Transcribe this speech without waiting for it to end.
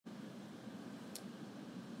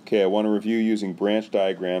Okay, I want to review using branch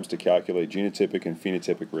diagrams to calculate genotypic and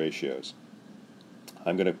phenotypic ratios.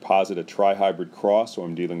 I'm going to posit a trihybrid cross, so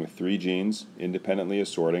I'm dealing with 3 genes independently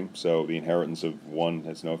assorting, so the inheritance of one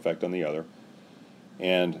has no effect on the other.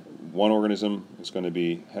 And one organism is going to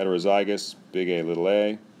be heterozygous, big A, little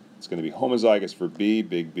a. It's going to be homozygous for B,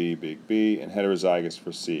 big B, and heterozygous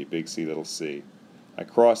for C, big C, little c. I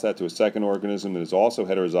cross that to a second organism that is also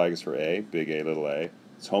heterozygous for A, big A, little a.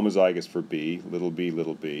 It's homozygous for B, little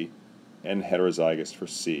b, and heterozygous for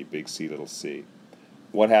C, big C, little c.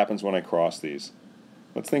 What happens when I cross these?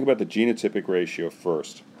 Let's think about the genotypic ratio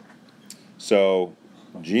first. So,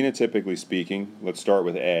 genotypically speaking, let's start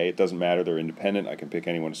with A. It doesn't matter, they're independent. I can pick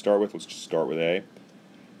anyone to start with. Let's just start with A.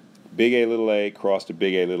 Big A, little a crossed to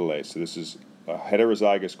big A, little a. So this is a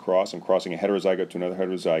heterozygous cross. I'm crossing a heterozygote to another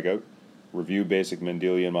heterozygote. Review basic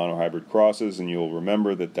Mendelian monohybrid crosses, and you'll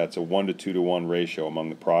remember that that's a 1 to 2 to 1 ratio among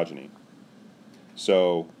the progeny.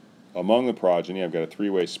 So, among the progeny, I've got a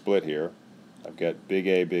 3-way split here. I've got big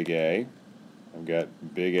A, I've got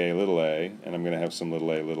big A, and I'm going to have some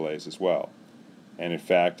little a's as well. And in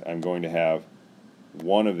fact, I'm going to have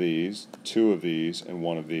one of these, 2 of these, and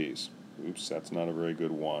 1 of these. Oops, that's not a very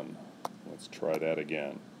good one. Let's try that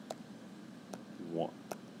again. 1.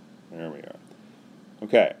 There we are.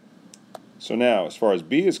 Okay. So now, as far as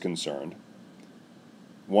B is concerned,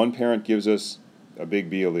 one parent gives us a big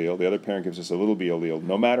B allele, the other parent gives us a little b allele,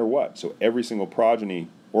 no matter what. So every single progeny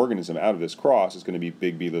organism out of this cross is going to be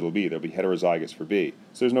big B, little b. They'll be heterozygous for B.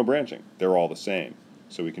 So there's no branching. They're all the same.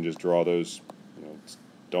 So we can just draw those,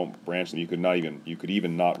 don't branch them. You could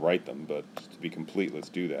even not write them, but to be complete, let's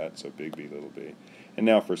do that. So big B, little b. And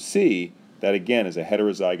now for C, that again is a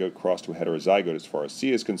heterozygote crossed to a heterozygote as far as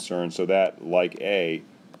C is concerned, so that, like A,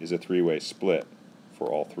 is a 3-way split for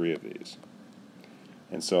all 3 of these.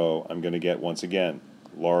 And so I'm going to get, once again,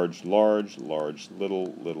 large, little.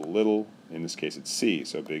 In this case, it's C.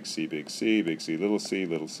 So big C, little c,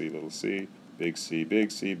 little c, big C,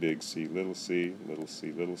 big C, little c, little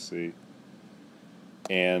c.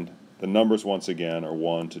 And the numbers, once again, are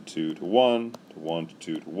 1 to 2 to 1, to 1 to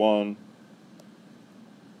 2 to 1,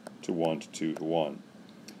 to 1 to 2 to 1.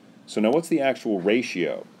 So now what's the actual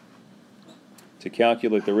ratio? To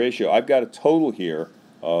calculate the ratio, I've got a total here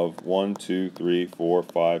of 1, 2, 3, 4,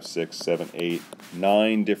 5, 6, 7, 8,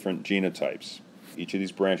 9 different genotypes. Each of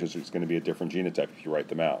these branches is going to be a different genotype if you write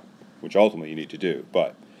them out, which ultimately you need to do.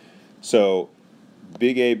 But so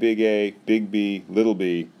big A, big B,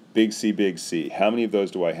 big C. How many of those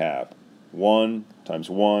do I have? 1 times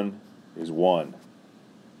 1 is 1.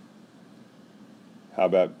 How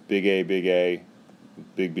about big A, big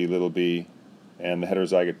B, and the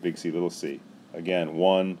heterozygote big C, little c? Again,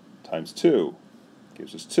 1 times 2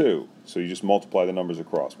 gives us 2. So you just multiply the numbers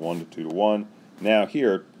across, 1 to 2 to 1. Now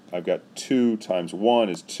here, I've got 2 times 1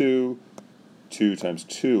 is 2, 2 times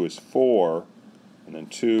 2 is 4, and then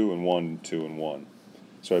 2 and 1, 2 and 1.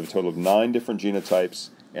 So I have a total of 9 different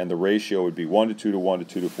genotypes, and the ratio would be 1 to 2 to 1 to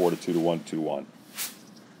 2 to 4 to 2 to 1 to 2 to 1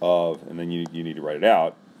 of, and then you need to write it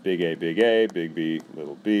out, big A, big B,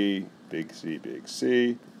 little b, big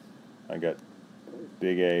C. I got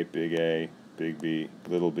big A, big B,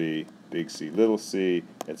 big C, little c,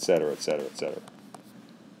 etc., etc., etc.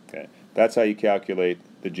 Okay, that's how you calculate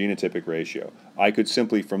the genotypic ratio. I could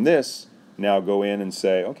simply, from this, now go in and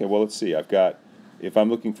say, okay, well, let's see. I've got, if I'm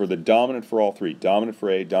looking for the dominant for all 3, dominant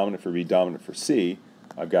for A, dominant for B, dominant for C,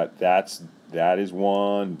 I've got that is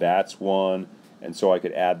 1, that's 1, and so I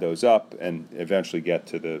could add those up and eventually get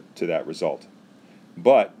to that result.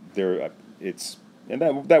 But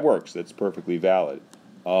that works. That's perfectly valid.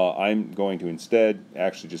 I'm going to instead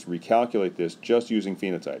actually just recalculate this just using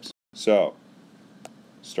phenotypes. So,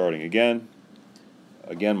 starting again,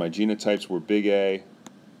 my genotypes were big A,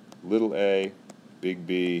 big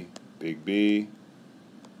B, and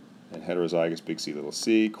heterozygous big C, little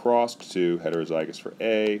c, crossed to heterozygous for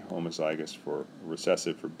A, homozygous for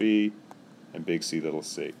recessive for B, and big C, little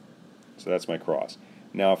c. So that's my cross.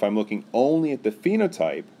 Now, if I'm looking only at the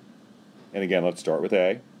phenotype, and again, let's start with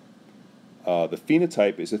A, the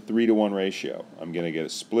phenotype is a 3 to 1 ratio. I'm going to get a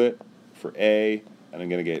split for A, and I'm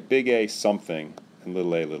going to get big A something and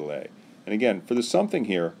little a. And again, for the something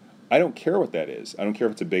here, I don't care what that is. I don't care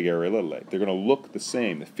if it's a big A or a little a. They're going to look the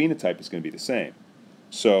same. The phenotype is going to be the same.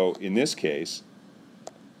 So in this case,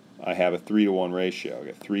 I have a 3 to 1 ratio. I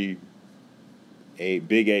got 3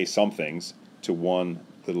 big A somethings to 1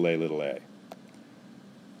 little a.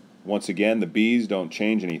 Once again, the B's don't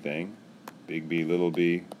change anything. Big B, little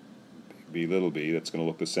b, that's going to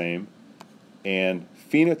look the same. And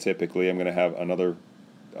phenotypically, I'm going to have another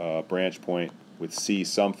branch point with C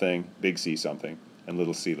something, big C something, and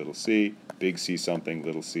little c. big C something,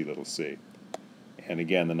 little c. And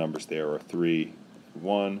again, the numbers there are 3,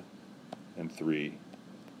 1, and 3,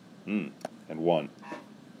 and 1.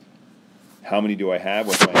 How many do I have?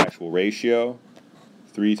 What's my actual ratio?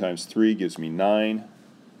 3 times 3 gives me 9.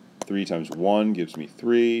 3 times 1 gives me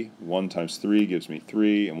 3. 1 times 3 gives me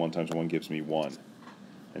 3. And 1 times 1 gives me 1.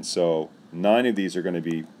 And so 9 of these are going to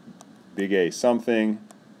be big A something,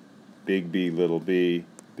 big B, little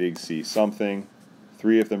C something.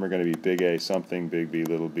 3 of them are going to be big A something, big B,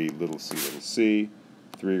 little C.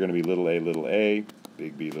 3 are going to be little a,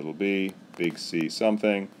 big B, big C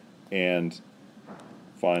something. And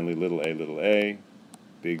finally, little a,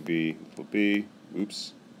 big B, little b.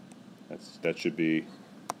 Oops, that should be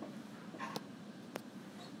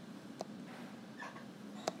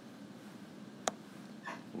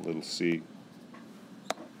little c,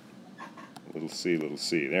 little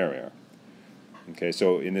c. There we are. Okay,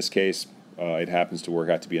 so in this case, it happens to work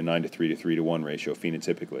out to be a 9 to 3 to 3 to 1 ratio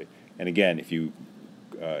phenotypically. And again, if you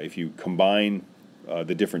combine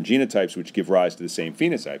the different genotypes which give rise to the same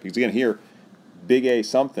phenotype, because again here, big A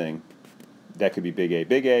something, that could be big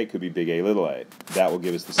A, could be big A, little a. That will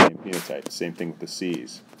give us the same phenotype. The same thing with the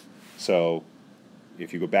C's. So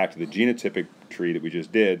if you go back to the genotypic tree that we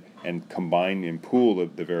just did and combine and pool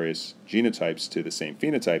the various genotypes to the same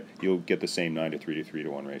phenotype, you'll get the same 9 to 3 to 3 to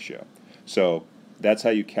 1 ratio. So that's how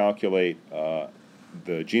you calculate the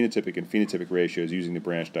genotypic and phenotypic ratios using the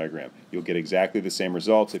branch diagram. You'll get exactly the same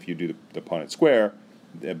results if you do the Punnett square,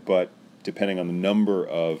 but depending on the number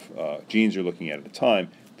of genes you're looking at the time,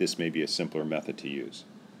 this may be a simpler method to use.